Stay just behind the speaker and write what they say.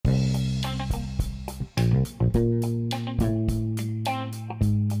Hey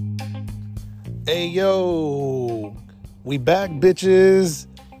yo, we back, bitches.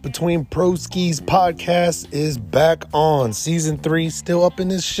 Between Broski's podcast is back on. Season 3 still up in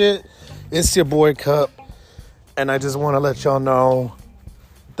this shit. It's your boy Cup, and I just want to let y'all know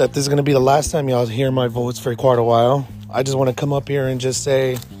that this is going to be the last time y'all hear my voice for quite a while. I just want to come up here and just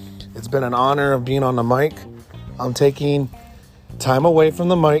say it's been an honor of being on the mic. I'm taking time away from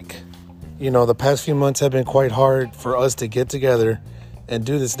the mic. You know, the past few months have been quite hard for us to get together and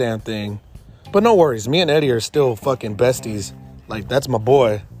do this damn thing. But no worries, me and Eddie are still fucking besties. Like, that's my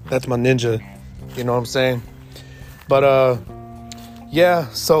boy. That's my ninja. You know what I'm saying? But, yeah,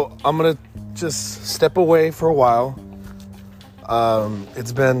 so I'm going to just step away for a while.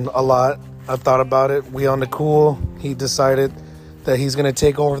 It's been a lot. I've thought about it. We on the cool. He decided that he's going to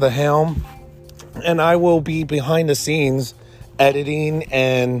take over the helm. And I will be behind the scenes editing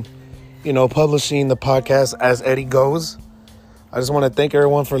and, you know, publishing the podcast as Eddie goes. I just want to thank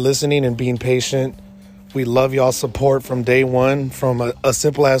everyone for listening and being patient. We love y'all's support from day one, from a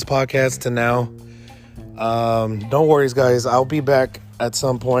simple-ass podcast to now. Don't worry, guys. I'll be back at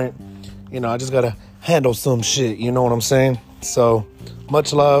some point. You know, I just got to handle some shit. You know what I'm saying? So,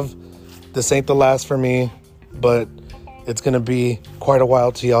 much love. This ain't the last for me, but it's going to be quite a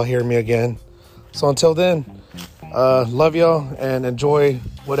while till y'all hear me again. So, until then, love y'all and enjoy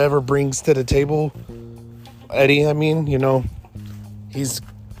whatever brings to the table. Eddie, you know. He's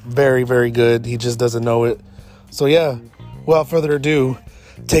very, very good. He just doesn't know it. So, yeah, without further ado,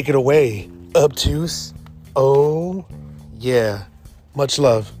 take it away, Obtuse. Oh, yeah. Much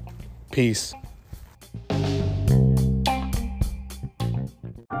love. Peace.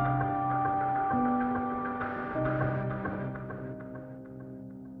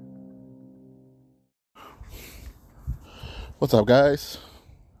 What's up, guys?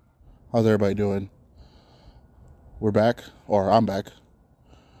 How's everybody doing? We're back, or I'm back.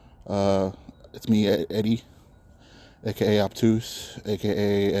 It's me, Eddie, aka Obtuse,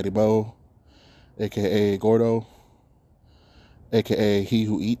 aka Eddie Bo, aka Gordo, aka He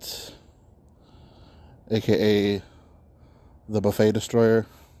Who Eats, aka the Buffet Destroyer,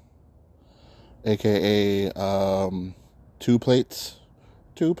 aka Two Plates,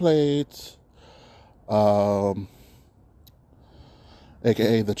 aka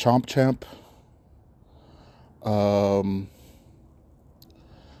the Chomp Champ,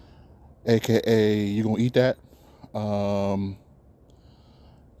 aka you gonna eat that.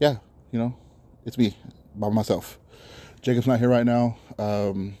 Yeah, you know, it's me by myself. Jacob's not here right now.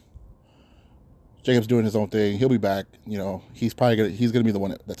 Jacob's doing his own thing. He'll be back. You know, he's gonna be the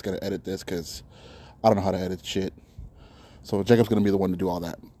one that's gonna edit this, because I don't know how to edit shit. So Jacob's gonna be the one to do all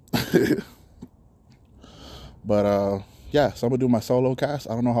that. But yeah, so I'm gonna do my solo cast.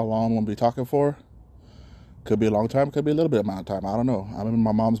 I don't know how long I'm gonna be talking for. Could be a long time, could be a little bit amount of time. I don't know. I'm in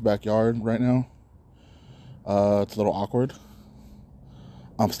my mom's backyard right now. It's a little awkward.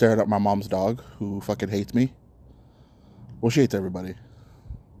 I'm staring at my mom's dog, who fucking hates me. Well, she hates everybody.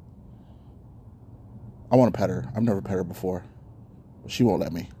 I want to pet her. I've never pet her before. But she won't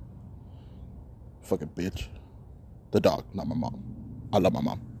let me. Fucking bitch. The dog, not my mom. I love my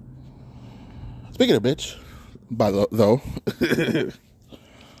mom. Speaking of bitch, though.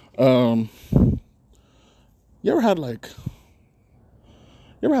 You ever had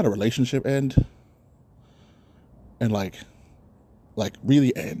a relationship end and like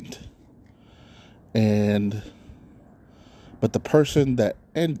really end, but the person that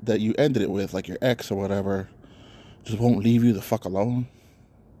you ended it with, like your ex or whatever, just won't leave you the fuck alone?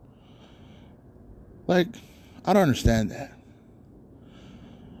 Like, I don't understand that.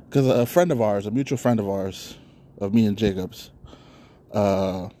 Because a friend of ours, a mutual friend of ours, of me and Jacob's,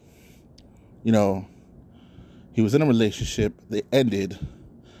 you know, he was in a relationship. They ended.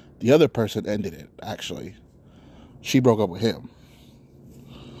 The other person ended it, actually. She broke up with him.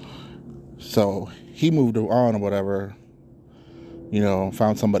 So he moved on or whatever, you know,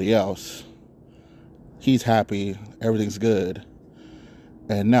 found somebody else. He's happy. Everything's good.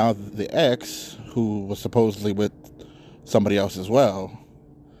 And now the ex, who was supposedly with somebody else as well,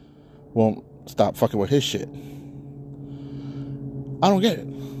 won't stop fucking with his shit. I don't get it.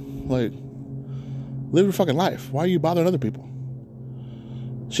 Like, live your fucking life. Why are you bothering other people?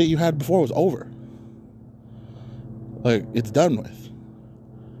 Shit you had before was over. Like, it's done with.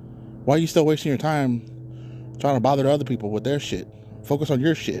 Why are you still wasting your time trying to bother other people with their shit? Focus on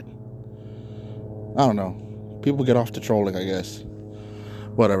your shit. I don't know. People get off to trolling, I guess.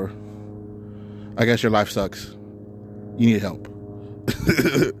 Whatever. I guess your life sucks. You need help.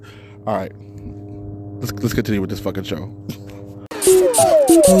 Alright. Let's continue with this fucking show.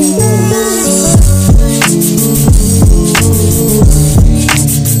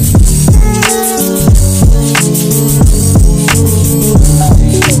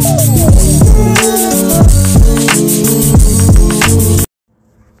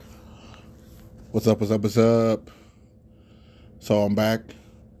 What's up, what's up, what's up? So I'm back.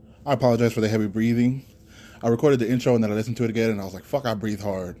 I apologize for the heavy breathing. I recorded the intro and then I listened to it again and I was like, fuck, I breathe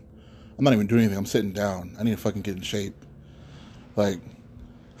hard. I'm not even doing anything. I'm sitting down. I need to fucking get in shape. Like,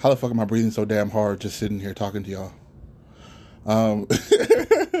 how the fuck am I breathing so damn hard just sitting here talking to y'all?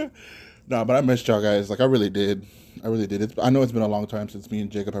 Nah, but I missed y'all guys. Like, I really did. I know it's been a long time since me and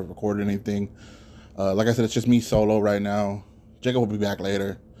Jacob have recorded anything. Like I said, it's just me solo right now. Jacob will be back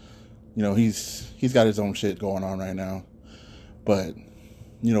later. You know, he's got his own shit going on right now. But,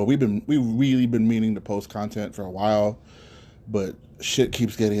 you know, we've really been meaning to post content for a while, but shit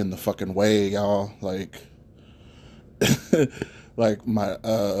keeps getting in the fucking way, y'all. Like like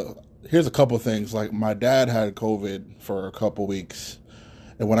here's a couple things. Like, my dad had COVID for a couple weeks.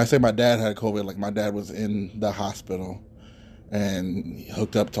 And when I say my dad had COVID, like, my dad was in the hospital and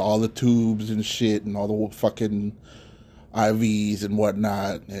hooked up to all the tubes and shit and all the fucking IVs and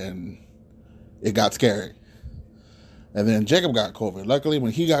whatnot, and it got scary. And then Jacob got COVID. Luckily,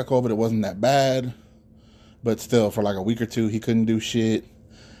 when he got COVID, it wasn't that bad, but still, for like a week or two, he couldn't do shit.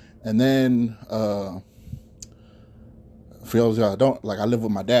 And then, for those y'all don't, like, I live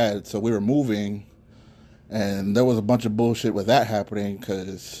with my dad, so we were moving, and there was a bunch of bullshit with that happening,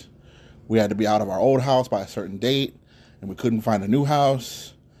 because we had to be out of our old house by a certain date, and we couldn't find a new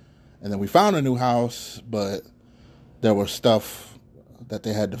house. And then we found a new house, but there was stuff that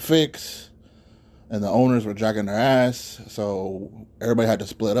they had to fix, and the owners were dragging their ass, so everybody had to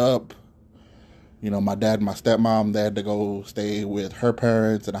split up. You know, my dad and my stepmom, they had to go stay with her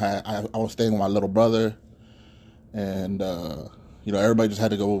parents, and I was staying with my little brother. And, you know, everybody just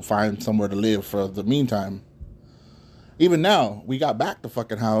had to go find somewhere to live for the meantime. Even now, we got back the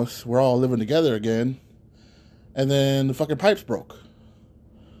fucking house. We're all living together again. And then the fucking pipes broke.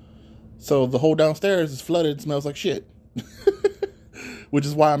 So the whole downstairs is flooded, smells like shit. Which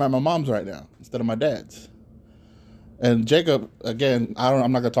is why I'm at my mom's right now instead of my dad's. And Jacob, again,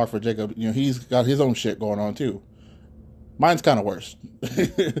 I'm not gonna talk for Jacob. You know, he's got his own shit going on too. Mine's kind of worse.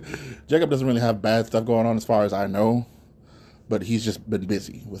 Jacob doesn't really have bad stuff going on as far as I know, but he's just been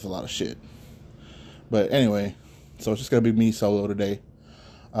busy with a lot of shit. But anyway, so it's just gonna be me solo today.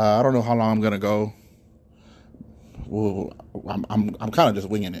 I don't know how long I'm gonna go. Well, I'm kind of just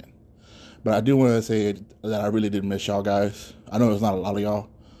winging it. But I do want to say that I really did miss y'all guys. I know there's not a lot of y'all.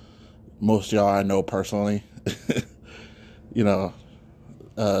 Most of y'all I know personally. You know,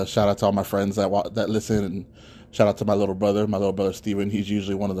 shout out to all my friends that listen, and shout out to my little brother Steven. He's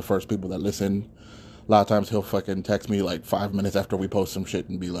usually one of the first people that listen. A lot of times he'll fucking text me like 5 minutes after we post some shit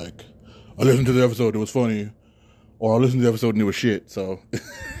and be like, I listened to the episode, it was funny. Or I listened to the episode and it was shit. So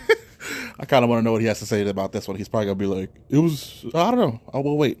I kind of want to know what he has to say about this one. He's probably going to be like, it was, I don't know. I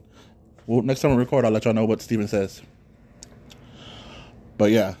will wait. Well, next time I record, I'll let y'all know what Steven says. But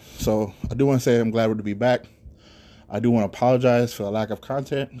yeah, so I do want to say I'm glad to be back. I do want to apologize for the lack of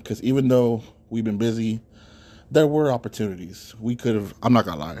content, because even though we've been busy, there were opportunities. We could have, I'm not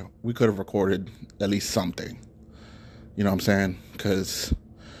going to lie, we could have recorded at least something. You know what I'm saying? Because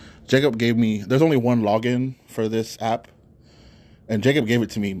Jacob gave me, there's only one login for this app, and Jacob gave it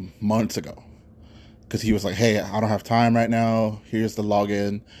to me months ago. Because he was like, hey, I don't have time right now. Here's the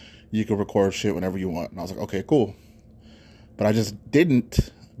login. You can record shit whenever you want. And I was like, okay, cool. But I just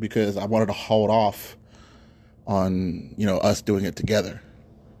didn't, because I wanted to hold off on, you know, us doing it together,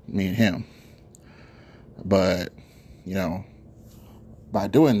 me and him. But, you know, by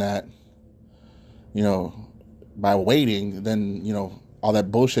doing that, you know, by waiting, then, you know, all that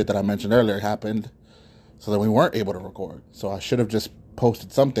bullshit that I mentioned earlier happened. So then we weren't able to record. So I should have just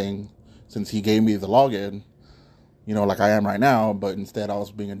posted something, since he gave me the login, you know, like I am right now. But instead I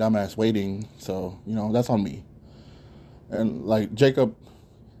was being a dumbass waiting. So, you know, that's on me. And like Jacob,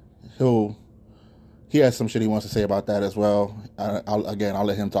 he has some shit he wants to say about that as well. I'll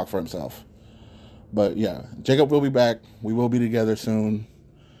let him talk for himself. But yeah, Jacob will be back. We will be together soon.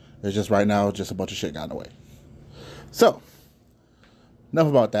 It's just right now, just a bunch of shit got in the way. So, enough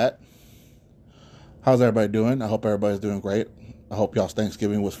about that. How's everybody doing? I hope everybody's doing great. I hope y'all's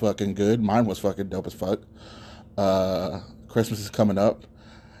Thanksgiving was fucking good. Mine was fucking dope as fuck. Christmas is coming up,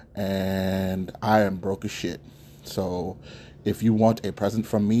 and I am broke as shit. So, if you want a present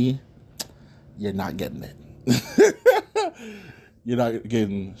from me, you're not getting it. You're not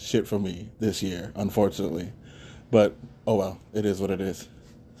getting shit from me this year, unfortunately. But, oh well, it is what it is.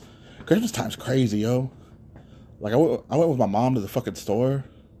 Christmas time's crazy, yo. Like, I went with my mom to the fucking store.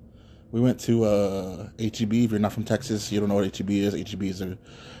 We went to H-E-B. If you're not from Texas, you don't know what H-E-B is. H-E-B is a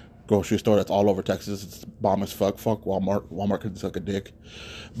grocery store that's all over Texas. It's bomb as fuck. Fuck Walmart. Walmart can suck a dick.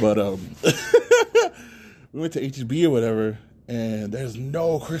 But we went to H-E-B or whatever, and there's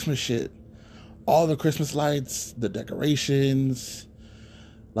no Christmas shit. all the Christmas lights, the decorations.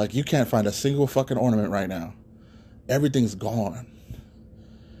 Like, you can't find a single fucking ornament right now. Everything's gone.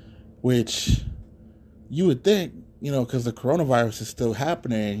 Which you would think, because the coronavirus is still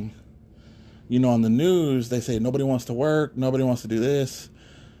happening, on the news, they say nobody wants to work, nobody wants to do this,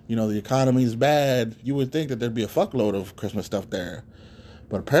 the economy is bad. You would think that there'd be a fuckload of Christmas stuff there.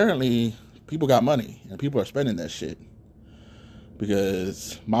 But apparently, people got money, and people are spending that shit.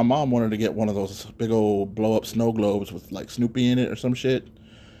 Because my mom wanted to get one of those big old blow-up snow globes with, like, Snoopy in it or some shit,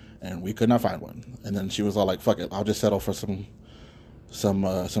 and we could not find one. And then she was all like, fuck it, I'll just settle for some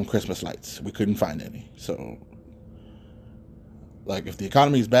Christmas lights. We couldn't find any. So, like, if the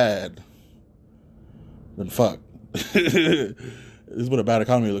economy's bad, then fuck. This is what a bad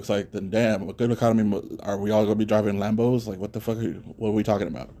economy looks like. Then damn, a good economy, are we all gonna be driving Lambos? Like, what the fuck what are we talking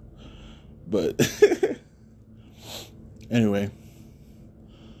about? But anyway,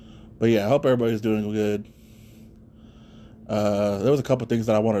 but yeah, I hope everybody's doing good. There was a couple things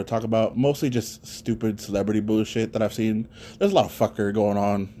that I wanted to talk about, mostly just stupid celebrity bullshit that I've seen. There's a lot of fuckery going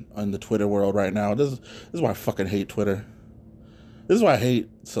on in the Twitter world right now. This is why I fucking hate Twitter. This is why I hate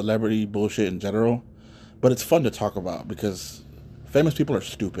celebrity bullshit in general. But it's fun to talk about because famous people are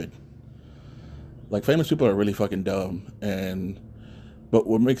stupid. Like, famous people are really fucking dumb. But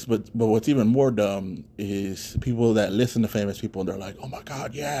what's even more dumb is people that listen to famous people and they're like, oh my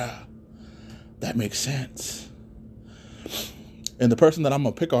God, yeah, that makes sense. And the person that I'm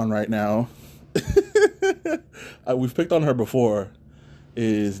going to pick on right now, we've picked on her before,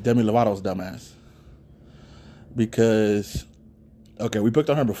 is Demi Lovato's dumbass. Because, okay, we picked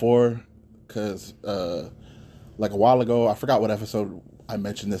on her before because, like a while ago, I forgot what episode I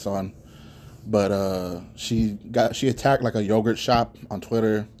mentioned this on, but she attacked like a yogurt shop on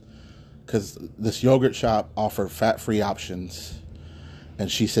Twitter because this yogurt shop offered fat-free options, and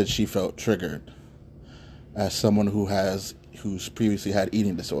she said she felt triggered as someone who's previously had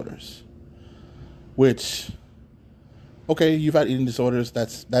eating disorders. Which, okay, you've had eating disorders.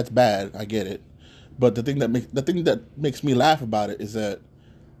 That's bad. I get it. But the thing that makes me laugh about it is that,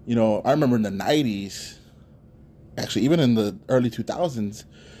 I remember in the 90s, actually even in the early 2000s,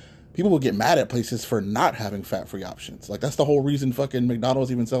 people would get mad at places for not having fat-free options. Like, that's the whole reason fucking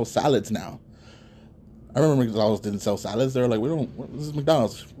McDonald's even sells salads now. I remember McDonald's didn't sell salads. They were like, this is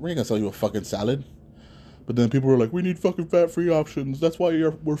McDonald's. We ain't gonna sell you a fucking salad. But then people were like, we need fucking fat-free options. That's why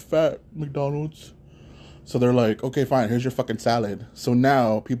we're fat, McDonald's. So they're like, okay, fine, here's your fucking salad. So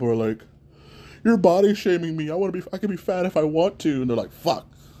now people are like, you're body shaming me. I can be fat if I want to. And they're like, fuck.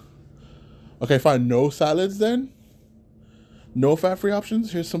 Okay, fine, no salads then? No fat-free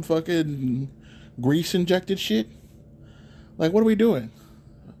options? Here's some fucking grease-injected shit? Like, what are we doing?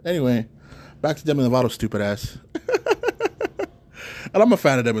 Anyway, back to Demi Lovato's stupid ass. And I'm a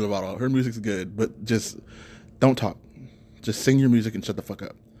fan of Demi Lovato. Her music's good, but just don't talk. Just sing your music and shut the fuck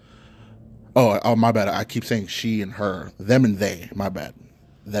up. Oh, my bad. I keep saying she and her. Them and they. My bad.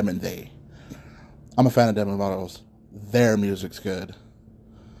 Them and they. I'm a fan of Demi Lovato's. Their music's good.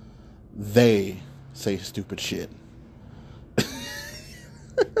 They say stupid shit.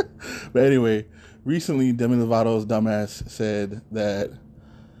 But anyway, recently Demi Lovato's dumbass said that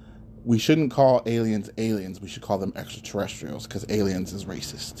we shouldn't call aliens aliens. We should call them extraterrestrials because aliens is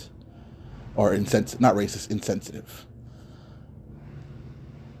racist. Or not racist, insensitive.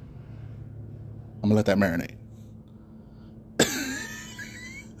 I'm going to let that marinate.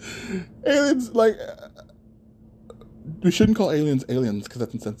 Aliens, like, we shouldn't call aliens aliens because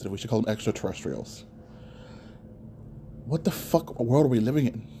that's insensitive. We should call them extraterrestrials. What the fuck world are we living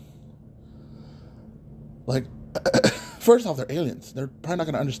in? Like, first off, they're aliens. They're probably not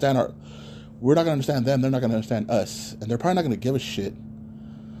going to understand we're not going to understand them. They're not going to understand us. And they're probably not going to give a shit.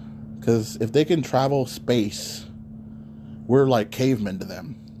 Because if they can travel space, we're like cavemen to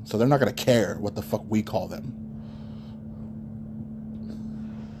them. So they're not going to care what the fuck we call them.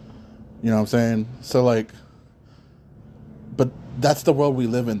 You know what I'm saying? So, like, but that's the world we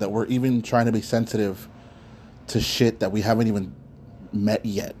live in, that we're even trying to be sensitive to shit that we haven't even met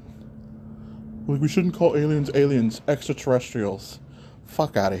yet. Like, we shouldn't call aliens aliens, extraterrestrials.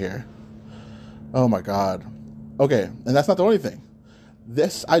 Fuck out of here. Oh my God. Okay, and that's not the only thing.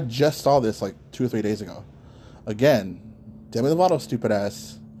 I just saw this like 2 or 3 days ago. Again, Demi Lovato's stupid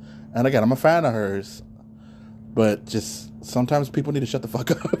ass. And again, I'm a fan of hers. But just sometimes people need to shut the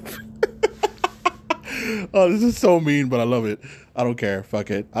fuck up. Oh, this is so mean, but I love it. I don't care. Fuck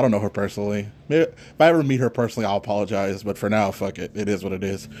it. I don't know her personally. Maybe if I ever meet her personally, I'll apologize. But for now, fuck it. It is what it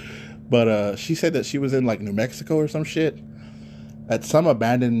is. But she said that she was in like New Mexico or some shit at some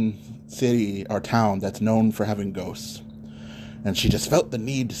abandoned city or town that's known for having ghosts. And she just felt the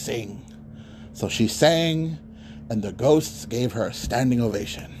need to sing So she sang, and the ghosts gave her a standing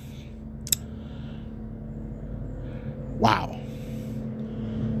ovation. Wow.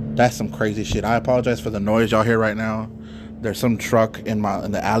 That's some crazy shit. I apologize for the noise y'all hear right now. There's some truck in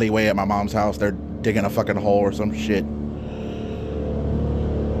the alleyway at my mom's house. They're digging a fucking hole or some shit.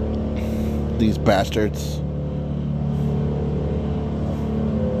 These bastards.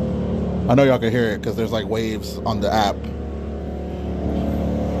 I know y'all can hear it because there's like waves on the app.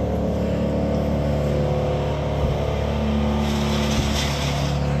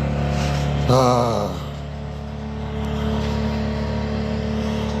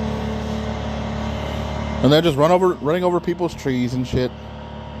 And they're just running over people's trees and shit.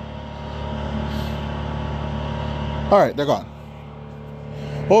 Alright, they're gone.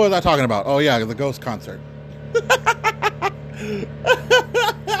 What was I talking about? Oh yeah, the ghost concert.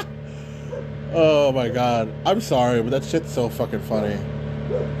 Oh my god. I'm sorry, but that shit's so fucking funny.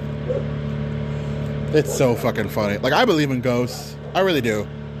 It's so fucking funny. Like, I believe in ghosts. I really do.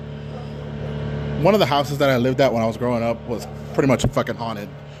 One of the houses that I lived at when I was growing up was pretty much fucking haunted.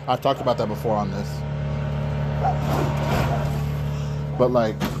 I've talked about that before on this. But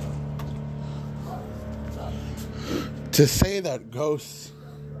like, to say that ghosts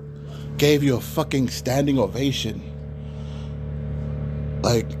gave you a fucking standing ovation,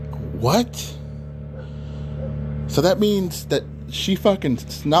 like, what? So that means that she fucking,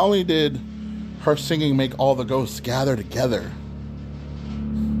 not only did her singing make all the ghosts gather together,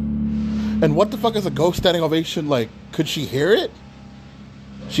 and what the fuck is a ghost standing ovation? Like, could she hear it?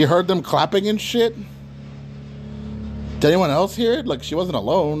 She heard them clapping and shit? Did anyone else hear it? Like, she wasn't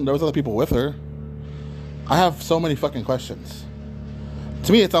alone. There was other people with her. I have so many fucking questions.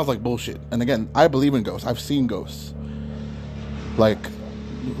 To me, it sounds like bullshit. And again, I believe in ghosts. I've seen ghosts. Like,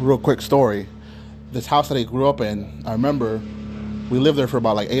 real quick story. This house that I grew up in, I remember we lived there for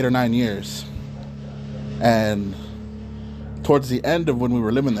about like 8 or 9 years. And towards the end of when we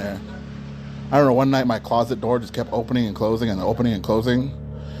were living there, I don't know, one night my closet door just kept opening and closing and opening and closing.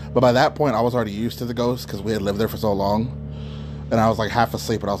 But by that point, I was already used to the ghosts because we had lived there for so long. And I was like half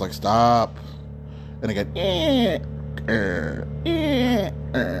asleep, and I was like, stop. And again, and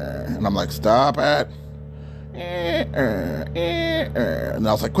I'm like, stop it. And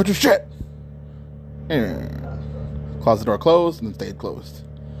I was like, quit your shit. Closet door closed, and then stayed closed.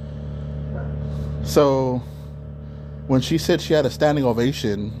 So when she said she had a standing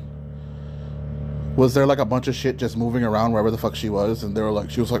ovation, was there like a bunch of shit just moving around wherever the fuck she was? And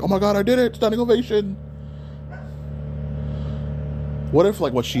she was like, oh my god, I did it, standing ovation. What if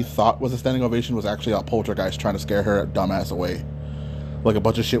like what she thought was a standing ovation was actually a poltergeist trying to scare her dumbass away? Like a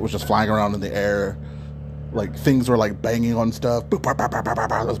bunch of shit was just flying around in the air. Like things were like banging on stuff. There's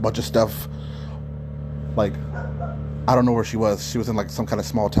a bunch of stuff. Like, I don't know where she was. She was in like some kind of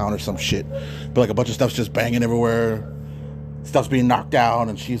small town or some shit. But like a bunch of stuff's just banging everywhere. Stuff's being knocked down,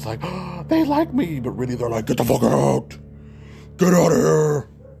 and she's like, oh, they like me, but really they're like, get the fuck out, get out of here.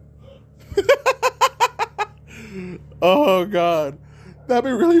 Oh god, that'd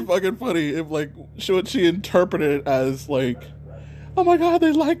be really fucking funny if like she interpreted it as like, oh my god,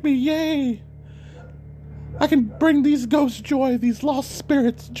 they like me, yay, I can bring these ghosts joy, these lost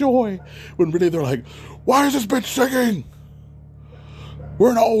spirits joy, when really they're like, why is this bitch singing? We're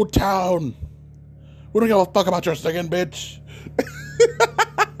in an old town, we don't give a fuck about your singing, bitch.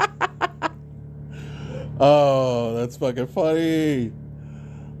 Oh, that's fucking funny.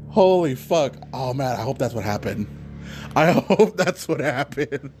 Holy fuck. Oh man, I hope that's what happened. I hope that's what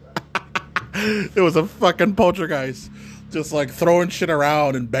happened. It was a fucking poltergeist just like throwing shit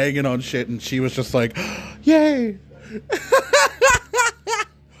around and banging on shit, and she was just like, yay.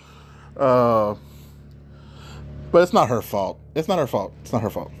 But it's not her fault. It's not her fault. It's not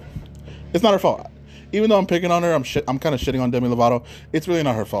her fault. It's not her fault. Even though I'm picking on her, I'm kind of shitting on Demi Lovato. It's really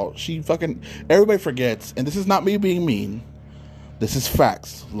not her fault. Everybody forgets, and this is not me being mean. This is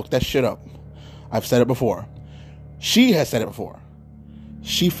facts. Look that shit up. I've said it before. She has said it before.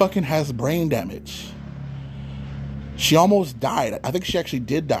 She fucking has brain damage. She almost died. I think she actually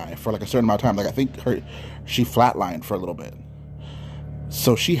did die for like a certain amount of time. Like I think she flatlined for a little bit.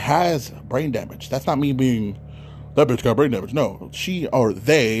 So she has brain damage. That's not me being, that bitch got brain damage. No,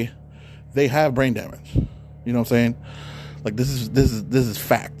 they have brain damage. You know what I'm saying? Like this is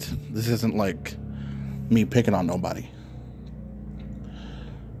fact. This isn't like me picking on nobody.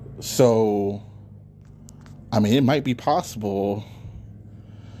 So, I mean, it might be possible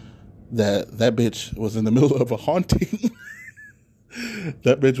that bitch was in the middle of a haunting.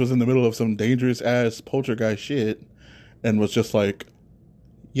 That bitch was in the middle of some dangerous ass poltergeist shit and was just like,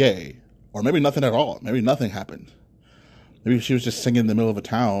 yay. Or maybe nothing at all. Maybe nothing happened. Maybe she was just singing in the middle of a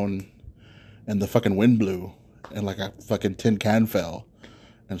town and the fucking wind blew, and like a fucking tin can fell,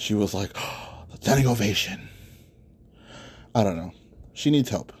 and she was like, oh, the standing ovation. I don't know. She needs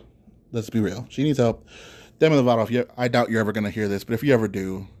help. Let's be real. She needs help. Demi Lovato, I doubt you're ever going to hear this, but if you ever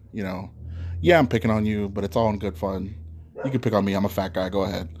do, you know, yeah, I'm picking on you, but it's all in good fun. You can pick on me. I'm a fat guy. Go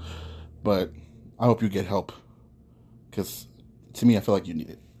ahead. But I hope you get help, because to me, I feel like you need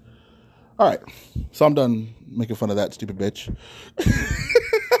it. All right. So I'm done making fun of that stupid bitch.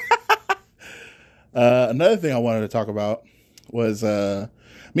 Another thing I wanted to talk about was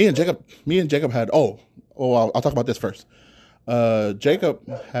me and Jacob had, I'll talk about this first. Jacob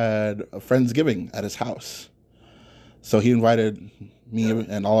had a Friendsgiving at his house. So he invited me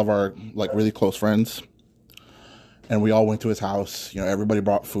and all of our like really close friends, and we all went to his house. You know, everybody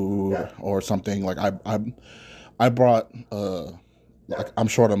brought food or something. Like I brought like I'm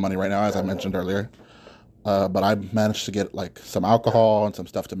short on money right now, as I mentioned earlier. But I managed to get like some alcohol and some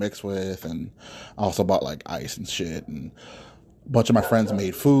stuff to mix with, and I also bought like ice and shit, and a bunch of my friends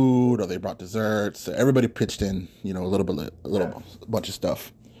made food or they brought desserts. So everybody pitched in, you know, a bunch of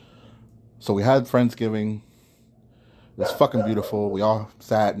stuff. So we had Friendsgiving. It was fucking beautiful. We all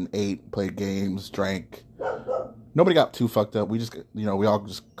sat and ate, played games, drank. Nobody got too fucked up. We just, you know, we all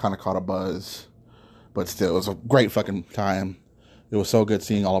just kind of caught a buzz. But still, it was a great fucking time. It was so good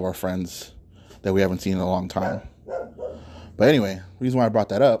seeing all of our friends that we haven't seen in a long time. But anyway, the reason why I brought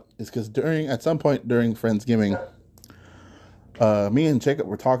that up is because at some point during Friendsgiving, me and Jacob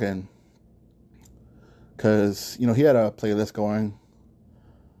were talking, because, you know, he had a playlist going,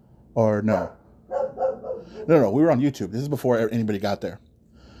 or no, we were on YouTube. This is before anybody got there.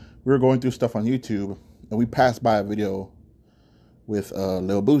 We were going through stuff on YouTube, and we passed by a video with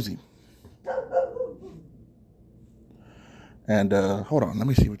Lil Boosie. And hold on, let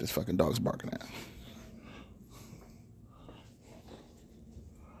me see what this fucking dog's barking at.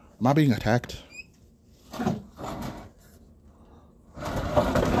 Am I being attacked?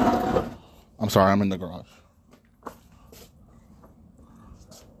 I'm sorry, I'm in the garage.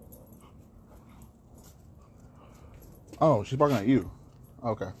 Oh, she's barking at you.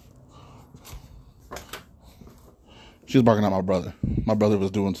 Okay. She's barking at my brother. My brother was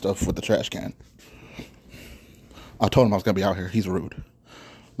doing stuff with the trash can. I told him I was going to be out here. He's rude.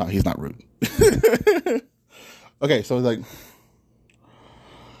 No, he's not rude. Okay, so like,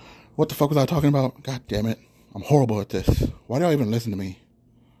 what the fuck was I talking about? God damn it. I'm horrible at this. Why do y'all even listen to me?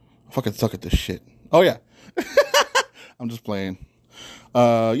 I fucking suck at this shit. Oh, yeah. I'm just playing.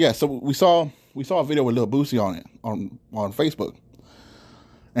 Yeah, so we saw a video with Lil Boosie on it, on Facebook.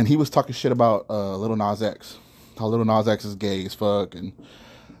 And he was talking shit about Lil Nas X. How Lil Nas X is gay as fuck. And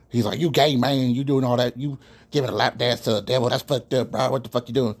he's like, you gay, man. You doing all that. You giving a lap dance to the devil. That's fucked up, bro. What the fuck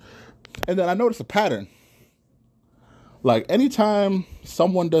you doing? And then I noticed a pattern. Like, anytime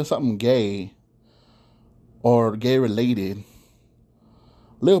someone does something gay or gay related,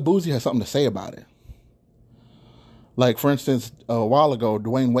 Lil Boosie has something to say about it. Like, for instance, a while ago,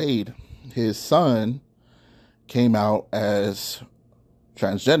 Dwayne Wade, his son, came out as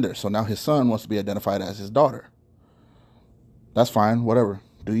transgender. So now his son wants to be identified as his daughter. That's fine. Whatever.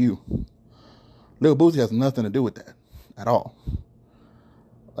 Do you. Lil Boosie has nothing to do with that. At all.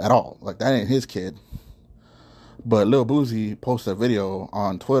 At all. Like, that ain't his kid. But Lil Boosie posted a video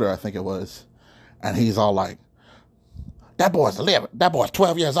on Twitter, I think it was, and he's all like, that boy's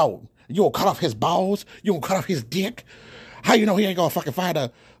 12 years old. You gonna cut off his balls? You gonna cut off his dick? How you know he ain't gonna fucking find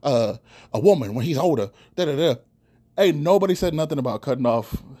a woman when he's older? Da-da-da. Hey, nobody said nothing about cutting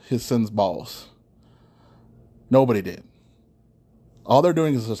off his son's balls. Nobody did. All they're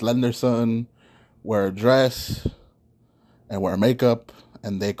doing is just letting their son wear a dress and wear makeup,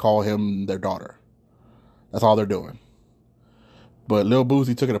 and they call him their daughter. That's all they're doing. But Lil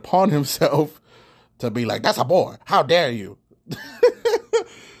Boosie took it upon himself to be like, that's a boy. How dare you?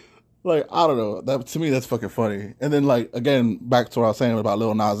 Like, I don't know. That, to me, that's fucking funny. And then, like, again, back to what I was saying about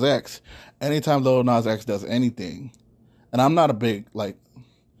Lil Nas X. Anytime Lil Nas X does anything, and I'm not a big, like,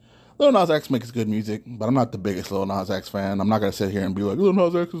 Lil Nas X makes good music, but I'm not the biggest Lil Nas X fan. I'm not going to sit here and be like, Lil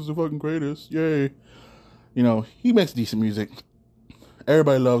Nas X is the fucking greatest. Yay. You know, he makes decent music.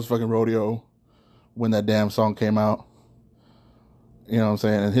 Everybody loves fucking Rodeo when that damn song came out. You know what I'm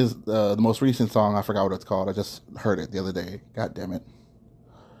saying? And his, the most recent song, I forgot what it's called. I just heard it the other day. God damn it.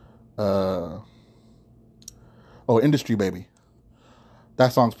 Industry Baby.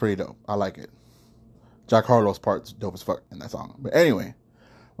 That song's pretty dope. I like it. Jack Harlow's part's dope as fuck in that song. But anyway,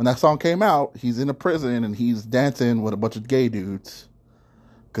 when that song came out, he's in a prison and he's dancing with a bunch of gay dudes.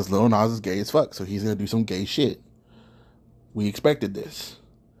 Because Lil Nas is gay as fuck. So he's going to do some gay shit. We expected this.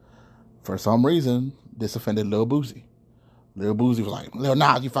 For some reason, this offended Lil Boosie. Lil Boosie was like, Lil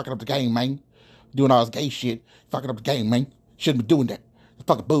Nas, you fucking up the game, man. Doing all this gay shit. Fucking up the game, man. Shouldn't be doing that. It's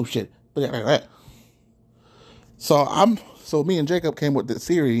fucking bullshit. So me and Jacob came with the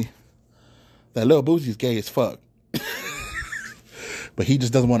theory that Lil Boosie's gay as fuck. But he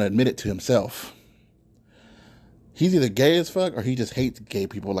just doesn't want to admit it to himself. He's either gay as fuck or he just hates gay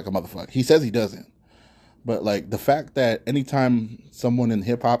people like a motherfucker. He says he doesn't. But like the fact that anytime someone in the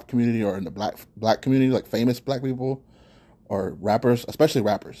hip hop community or in the black community, like famous black people or rappers, especially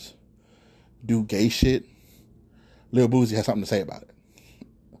rappers, do gay shit, Lil Boosie has something to say about it.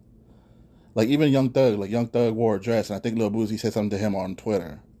 Like even Young Thug wore a dress, and I think Lil Boosie said something to him on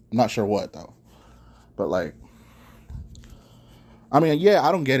Twitter. I'm not sure what though. But like, I mean, yeah,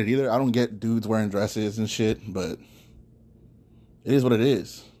 I don't get it either. I don't get dudes wearing dresses and shit, but it is what it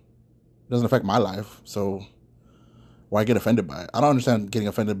is. It doesn't affect my life, so why get offended by it? I don't understand getting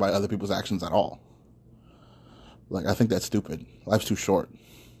offended by other people's actions at all. Like, I think that's stupid. Life's too short.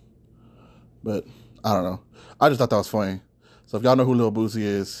 But, I don't know. I just thought that was funny. So if y'all know who Lil Boosie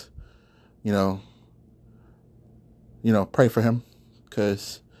is, you know, pray for him.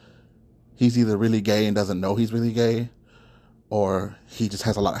 Because he's either really gay and doesn't know he's really gay, or he just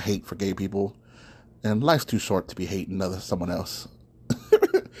has a lot of hate for gay people. And life's too short to be hating someone else.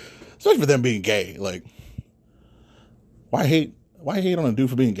 Especially for them being gay. Like, why hate on a dude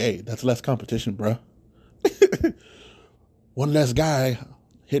for being gay? That's less competition, bruh. One less guy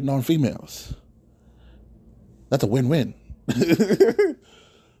hitting on females. That's a win-win.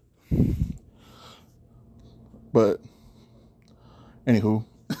 But, anywho.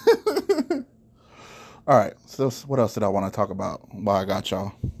 Alright, so what else did I want to talk about while I got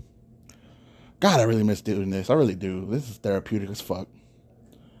y'all? God, I really miss doing this. I really do. This is therapeutic as fuck.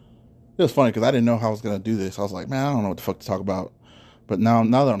 It was funny because I didn't know how I was going to do this. I was like, man, I don't know what the fuck to talk about. But now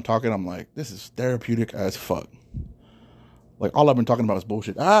that I'm talking, I'm like, this is therapeutic as fuck. Like, all I've been talking about is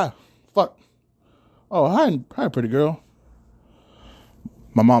bullshit. Fuck. Oh, hi, pretty girl.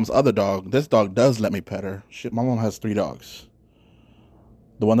 My mom's other dog. This dog does let me pet her. Shit, my mom has 3 dogs.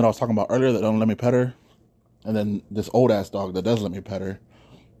 The one that I was talking about earlier that don't let me pet her. And then this old-ass dog that does let me pet her.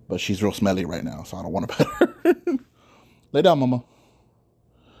 But she's real smelly right now, so I don't want to pet her. Lay down, mama.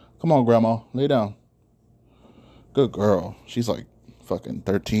 Come on, grandma. Lay down. Good girl. She's like fucking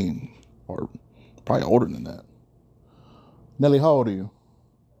 13. Or probably older than that. Nelly, how old are you?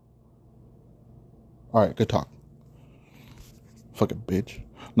 Alright, good talk. Fucking bitch.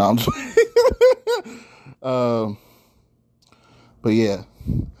 No, I'm just... But yeah.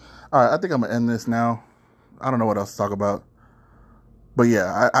 Alright, I think I'm going to end this now. I don't know what else to talk about. But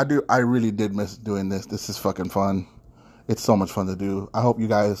yeah, I really did miss doing this. This is fucking fun. It's so much fun to do. I hope you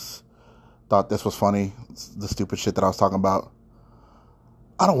guys thought this was funny. It's the stupid shit that I was talking about.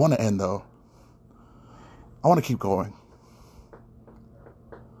 I don't want to end though. I want to keep going.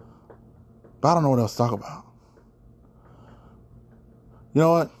 But I don't know what else to talk about. You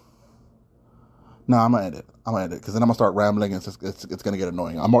know what? No, I'm gonna end it. Because then I'm gonna start rambling and it's gonna get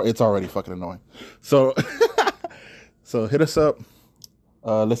annoying. It's already fucking annoying. So so hit us up.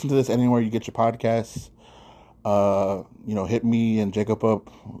 Listen to this anywhere you get your podcasts. Hit me and Jacob up.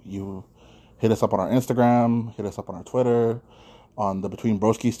 You hit us up on our Instagram, hit us up on our Twitter, on the Between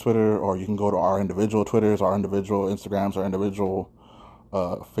Broskies Twitter, or you can go to our individual Twitters, our individual Instagrams, our individual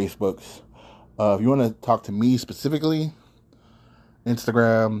Facebooks. If you want to talk to me specifically,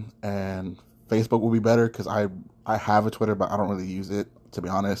 Instagram and Facebook will be better because I have a Twitter, but I don't really use it, to be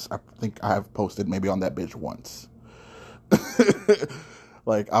honest. I think I have posted maybe on that bitch once.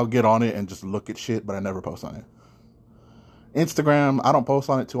 Like, I'll get on it and just look at shit, but I never post on it. Instagram, I don't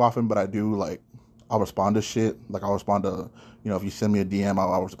post on it too often, but I do, like, I'll respond to shit. Like, I'll respond to, if you send me a DM,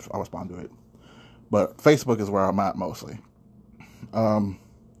 I'll respond to it. But Facebook is where I'm at mostly.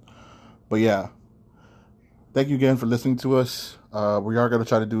 But yeah. Thank you again for listening to us. We are going to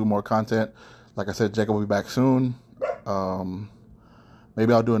try to do more content. Like I said, Jacob will be back soon.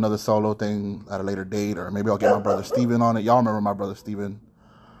 Maybe I'll do another solo thing at a later date, or maybe I'll get my brother Steven on it. Y'all remember my brother Steven.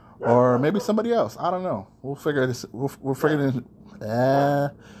 Or maybe somebody else. I don't know. We'll figure this. We'll figure it.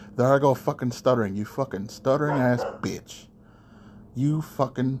 There I go fucking stuttering. You fucking stuttering ass bitch. You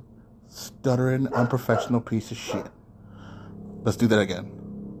fucking stuttering unprofessional piece of shit. Let's do that again.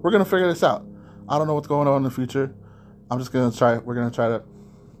 We're going to figure this out. I don't know what's going on in the future. I'm just going to try. We're going to try to.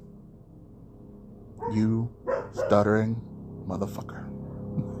 You stuttering motherfucker.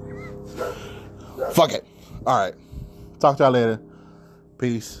 Fuck it. Alright. Talk to y'all later.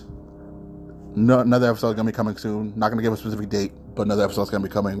 Peace. Another episode's gonna be coming soon. Not gonna give a specific date, but another episode's gonna be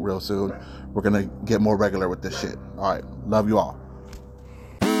coming real soon. We're gonna get more regular with this shit. Alright. Love you all.